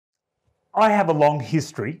I have a long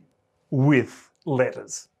history with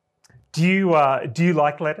letters. Do you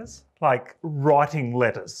like letters? Like writing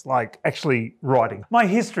letters, like actually writing. My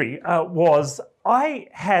history was I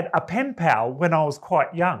had a pen pal when I was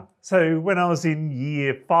quite young. So when I was in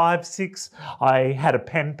year 5, 6, I had a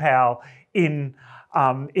pen pal in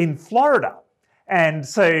Florida. And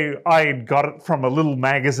so I got it from a little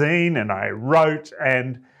magazine and I wrote,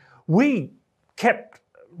 and we kept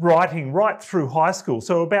writing right through high school.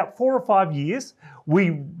 So about 4 or 5 years,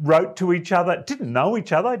 we wrote to each other, didn't know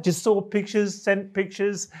each other, just saw pictures, sent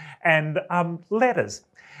pictures and letters.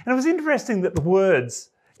 And it was interesting that the words,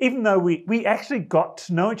 even though we actually got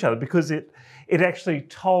to know each other, because it actually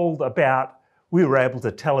told about, we were able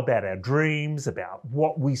to tell about our dreams, about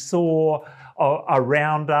what we saw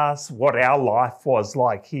around us, what our life was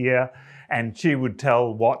like here. And she would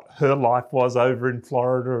tell what her life was over in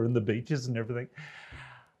Florida and the beaches and everything.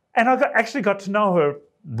 And I actually got to know her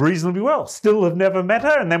reasonably well. Still have never met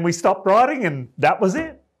her, and then we stopped writing and that was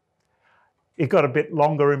it. It got a bit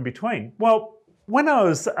longer in between. Well, when I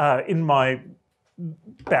was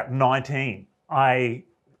about 19, I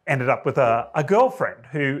ended up with a girlfriend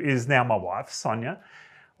who is now my wife, Sonia.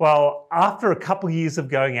 Well, after a couple of years of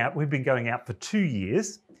going out, we've been going out for 2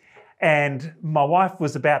 years, and my wife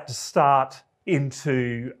was about to start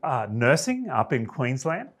into nursing up in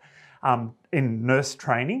Queensland. In nurse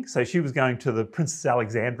training. So she was going to the Princess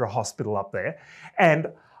Alexandra Hospital up there, and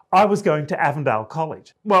I was going to Avondale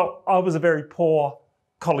College. Well, I was a very poor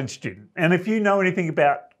college student, and if you know anything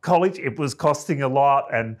about college, it was costing a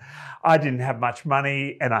lot, and I didn't have much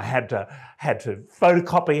money, and I had to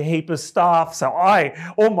photocopy a heap of stuff. So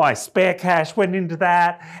all my spare cash went into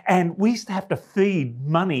that, and we used to have to feed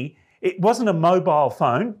money. It wasn't a mobile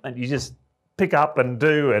phone, and you just pick up and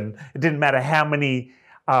do, and it didn't matter how many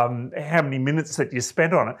minutes that you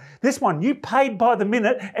spent on it. This one, you paid by the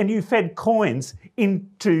minute and you fed coins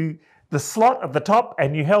into the slot at the top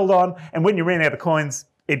and you held on, and when you ran out of coins,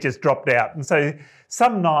 it just dropped out. And so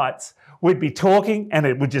some nights we'd be talking and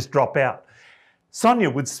it would just drop out. Sonia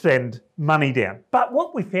would spend money down. But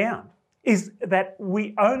what we found is that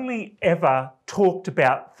we only ever talked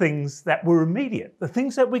about things that were immediate, the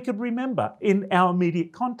things that we could remember in our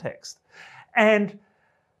immediate context. And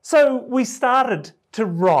so we started to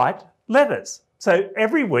write letters. So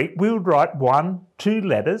every week we would write 1, 2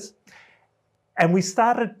 letters, and we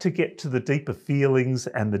started to get to the deeper feelings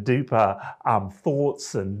and the deeper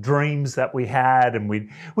thoughts and dreams that we had, and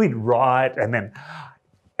we'd write, and then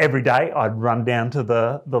every day I'd run down to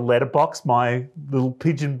the letterbox, my little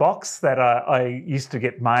pigeon box that I used to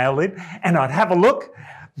get mail in, and I'd have a look.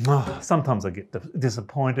 Oh, sometimes I get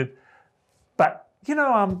disappointed, but you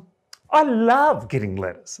know, I love getting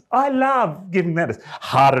letters. I love giving letters.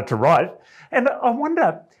 Harder to write. And I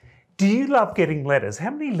wonder, do you love getting letters? How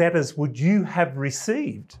many letters would you have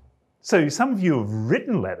received? So some of you have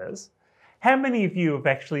written letters. How many of you have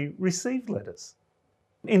actually received letters?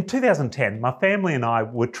 In 2010, my family and I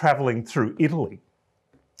were travelling through Italy.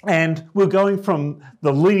 And we're going from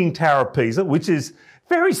the Leaning Tower of Pisa, which is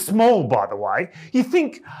very small, by the way. You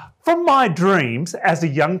think, from my dreams as a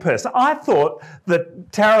young person, I thought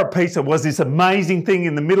that Tower of Pisa was this amazing thing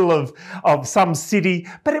in the middle of some city,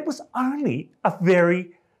 but it was only a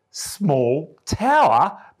very small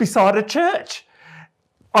tower beside a church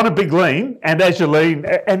on a big lean. And as you lean,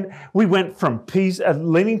 and we went from Pisa,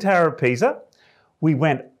 Leaning Tower of Pisa, we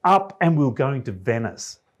went up and we were going to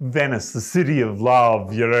Venice. Venice, the city of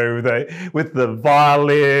love, you know, with the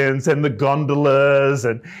violins and the gondolas,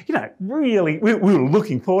 and, you know, really, we were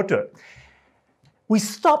looking forward to it. We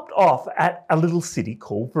stopped off at a little city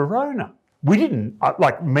called Verona. We didn't,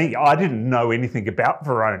 like me, I didn't know anything about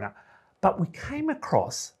Verona, but we came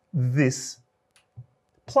across this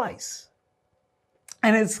place.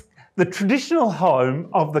 And it's the traditional home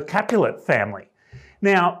of the Capulet family.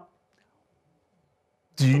 Now,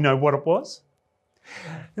 do you know what it was?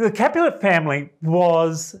 The Capulet family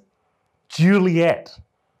was Juliet's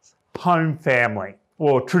home family,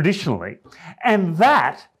 or traditionally, and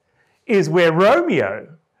that is where Romeo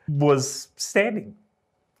was standing,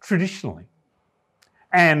 traditionally,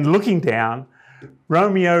 and looking down,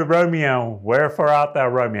 Romeo, Romeo, wherefore art thou,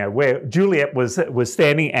 Romeo, where Juliet was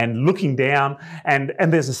standing and looking down, and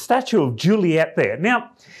there's a statue of Juliet there.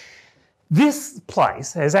 Now, this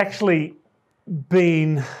place has actually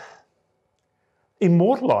been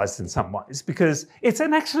immortalised in some ways, because it's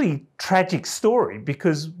an actually tragic story,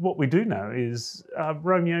 because what we do know is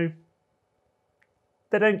Romeo,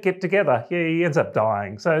 they don't get together. He ends up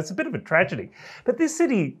dying. So it's a bit of a tragedy. But this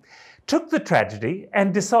city took the tragedy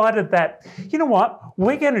and decided that, you know what,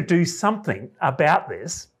 we're going to do something about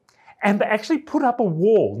this, and they actually put up a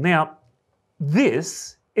wall. Now,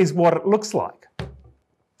 this is what it looks like.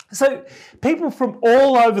 So people from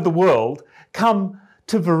all over the world come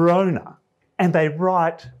to Verona and they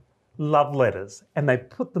write love letters and they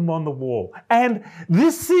put them on the wall. And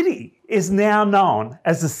this city is now known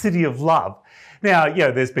as the City of Love. Now,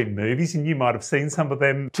 there's been movies, and you might have seen some of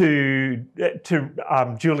them, to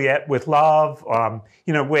Juliet with Love,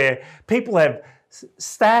 where people have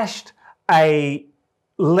stashed a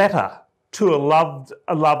letter to a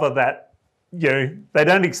lover that, they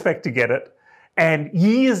don't expect to get it. And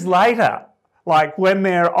years later, like when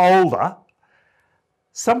they're older,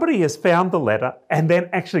 somebody has found the letter and then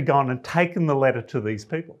actually gone and taken the letter to these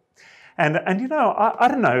people. And I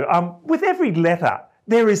don't know, with every letter,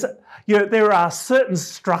 there are certain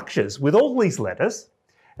structures with all these letters,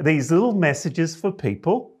 these little messages for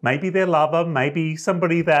people, maybe their lover, maybe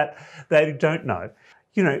somebody that they don't know.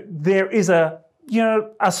 There is a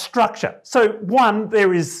structure. So one,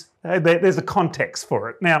 there's a context for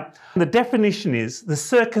it. Now, the definition is the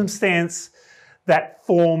circumstance that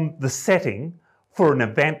formed the setting for an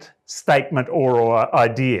event, statement, or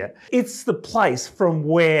idea. It's the place from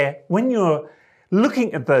where, when you're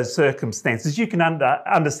looking at those circumstances, you can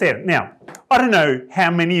understand it. Now, I don't know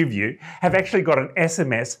how many of you have actually got an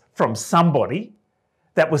SMS from somebody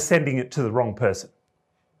that was sending it to the wrong person.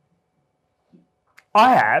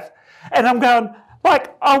 I have, and I'm going,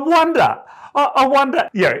 I wonder,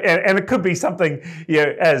 and it could be something,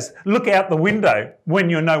 as look out the window when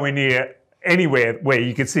you're nowhere near anywhere where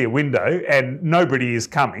you can see a window and nobody is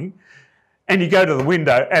coming, and you go to the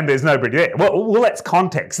window and there's nobody there. Well, that's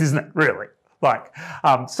context, isn't it, really?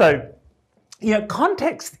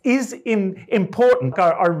 Context is important.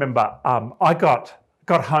 I remember I got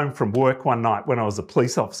home from work one night when I was a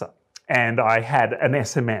police officer, and I had an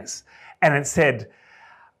SMS, and it said,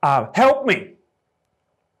 help me.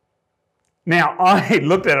 Now, I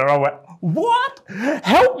looked at it and I went, what?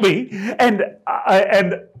 Help me? And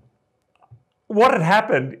what had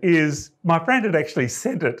happened is my friend had actually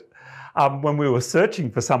sent it when we were searching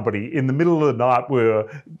for somebody. In the middle of the night, we were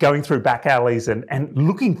going through back alleys and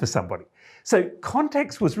looking for somebody. So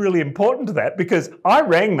context was really important to that, because I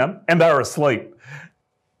rang them and they were asleep,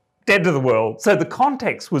 dead to the world. So the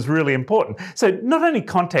context was really important. So not only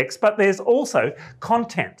context, but there's also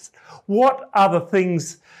contents. What are the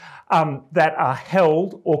things that are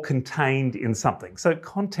held or contained in something? So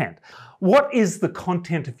content. What is the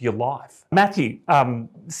content of your life? Matthew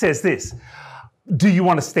says this: do you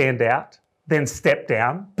want to stand out? Then step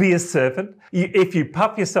down, be a servant. If you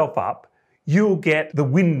puff yourself up, you'll get the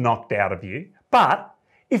wind knocked out of you. But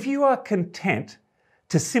if you are content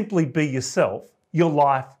to simply be yourself, your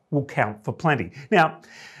life will count for plenty. Now,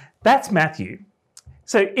 that's Matthew.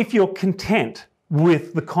 So if you're content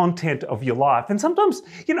with the content of your life, and sometimes,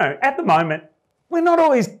 at the moment, we're not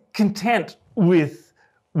always content with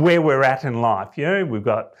where we're at in life. We've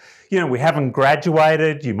got, we haven't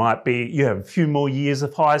graduated. You have a few more years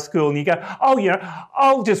of high school, and you go,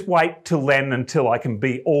 I'll just wait till then until I can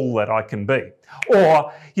be all that I can be.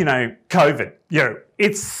 Or, COVID,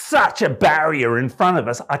 it's such a barrier in front of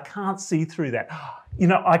us. I can't see through that.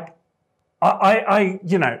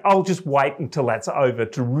 I'll just wait until that's over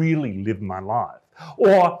to really live my life.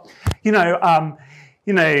 Or,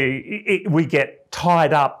 we get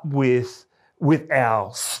tied up with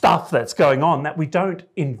our stuff that's going on, that we don't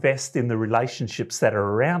invest in the relationships that are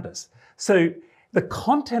around us. So the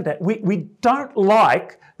content, we don't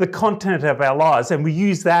like the content of our lives, and we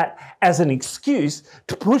use that as an excuse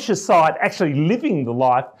to push aside actually living the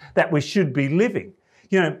life that we should be living.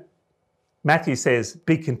 Matthew says,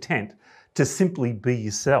 be content to simply be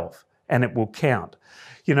yourself, and it will count.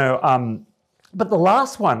 But the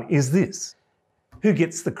last one is this: who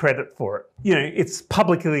gets the credit for it? It's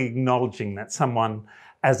publicly acknowledging that someone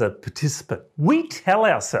as a participant. We tell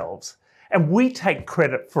ourselves and we take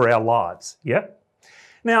credit for our lives, yeah?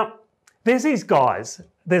 Now, there's these guys,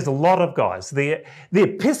 there's a lot of guys, the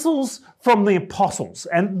epistles from the apostles,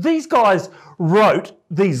 and these guys wrote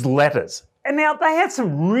these letters. And now they had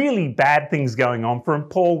some really bad things going on for them.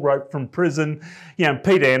 Paul wrote from prison,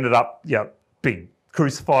 Peter ended up, being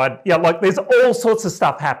crucified. There's all sorts of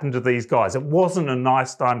stuff happened to these guys. It wasn't a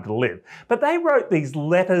nice time to live. But they wrote these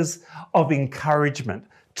letters of encouragement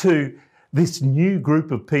to this new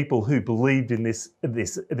group of people who believed in this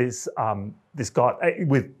God,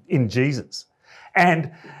 in Jesus.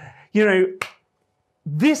 And,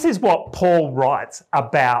 this is what Paul writes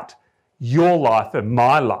about your life and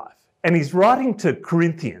my life. And he's writing to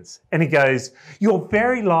Corinthians, and he goes, your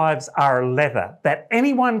very lives are a letter that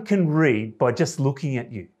anyone can read by just looking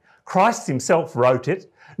at you. Christ himself wrote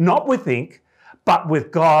it, not with ink, but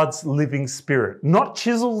with God's living spirit, not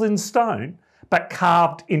chiseled in stone, but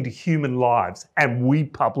carved into human lives, and we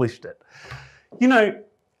published it. You know,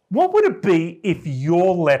 what would it be if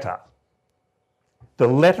your letter, the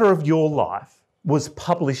letter of your life, was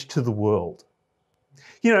published to the world?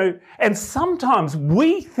 You know, and sometimes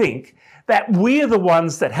we think that we're the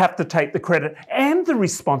ones that have to take the credit and the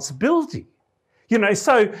responsibility. You know,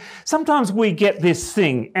 so sometimes we get this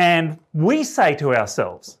thing and we say to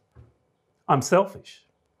ourselves, I'm selfish,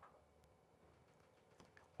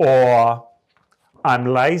 or I'm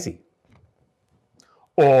lazy,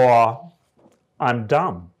 or I'm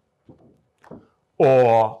dumb,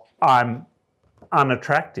 or I'm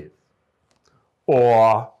unattractive,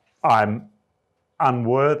 or I'm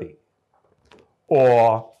unworthy,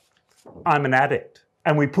 or I'm an addict.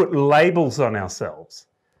 And we put labels on ourselves.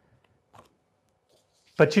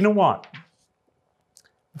 But you know what?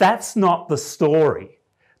 That's not the story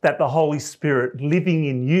that the Holy Spirit living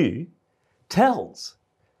in you tells.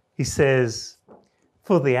 He says,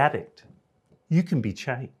 for the addict, you can be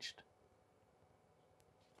changed.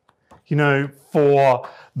 You know, for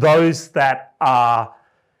those that are,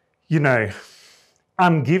 you know,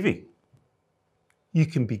 ungiving, you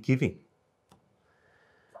can be giving.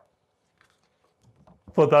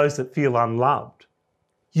 For those that feel unloved,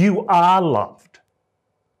 you are loved.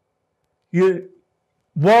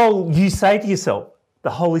 While you say to yourself, the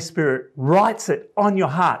Holy Spirit writes it on your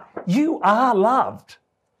heart, you are loved.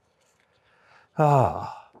 The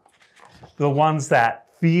ones that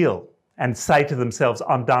feel and say to themselves,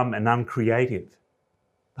 I'm dumb and uncreative,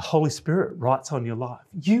 the Holy Spirit writes on your life,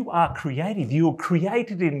 you are creative. You are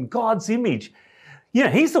created in God's image. You know,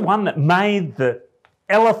 He's the one that made the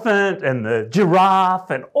elephant and the giraffe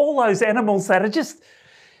and all those animals that are just,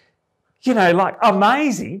 you know, like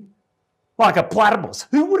amazing, like a platypus.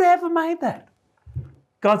 Who would have ever made that?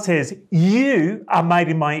 God says, you are made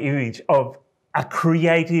in my image of a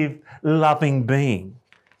creative, loving being.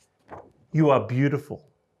 You are beautiful.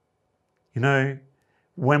 You know,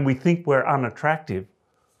 when we think we're unattractive,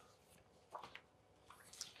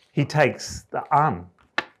 He takes the un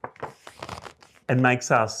and makes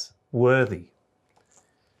us worthy.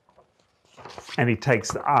 And He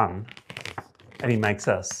takes the un and He makes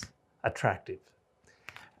us attractive.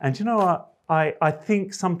 And you know what? I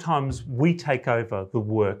think sometimes we take over the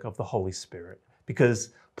work of the Holy Spirit, because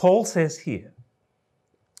Paul says here,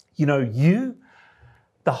 you know,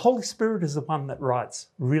 the Holy Spirit is the one that writes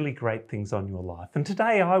really great things on your life. And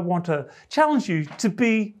today I want to challenge you to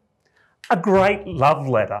be a great love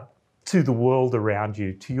letter to the world around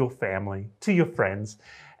you, to your family, to your friends.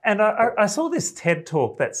 And I saw this TED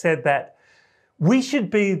talk that said that we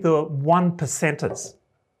should be the 1%ers.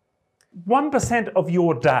 1% of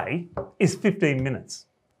your day is 15 minutes.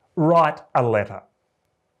 Write a letter.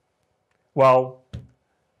 Well,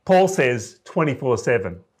 Paul says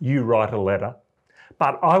 24/7, you write a letter.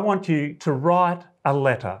 But I want you to write a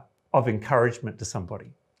letter of encouragement to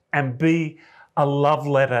somebody and be a love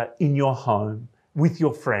letter in your home with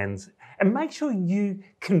your friends, and make sure you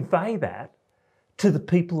convey that to the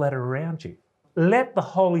people that are around you. Let the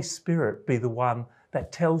Holy Spirit be the one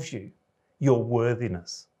that tells you your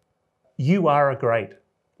worthiness. You are a great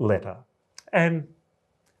letter. And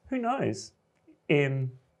who knows,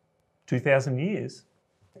 in 2,000 years,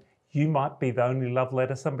 you might be the only love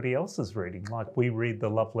letter somebody else is reading, like we read the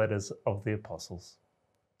love letters of the apostles.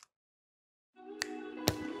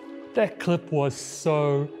 That clip was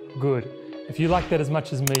so good. If you like that as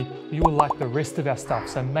much as me, you will like the rest of our stuff.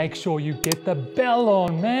 So make sure you get the bell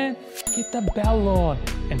on, man. Get the bell on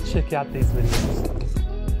and check out these videos.